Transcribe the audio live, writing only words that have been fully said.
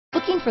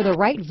Looking for the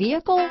right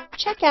vehicle?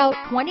 Check out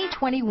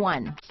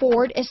 2021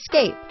 Ford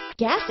Escape.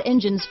 Gas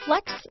engines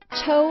flex,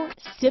 tow,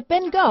 sip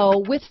and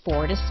go with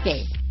Ford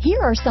Escape. Here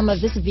are some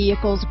of this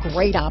vehicle's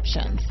great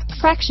options: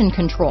 traction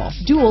control,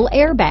 dual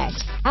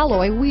airbags,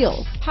 alloy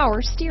wheels,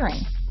 power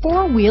steering,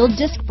 four-wheel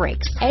disc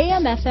brakes,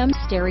 AM/FM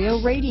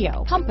stereo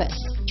radio, compass,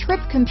 trip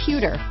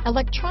computer,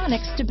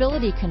 electronic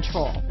stability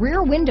control,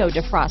 rear window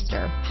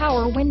defroster,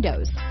 power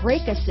windows,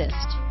 brake assist,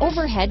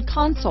 overhead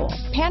console,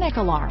 panic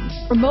alarm,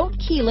 remote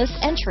keyless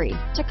entry,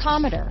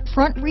 tachometer,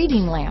 front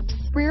reading lamps,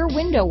 rear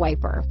window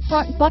wiper,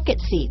 front bucket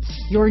seats.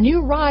 Your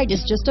new ride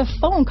is just a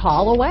phone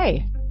call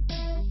away.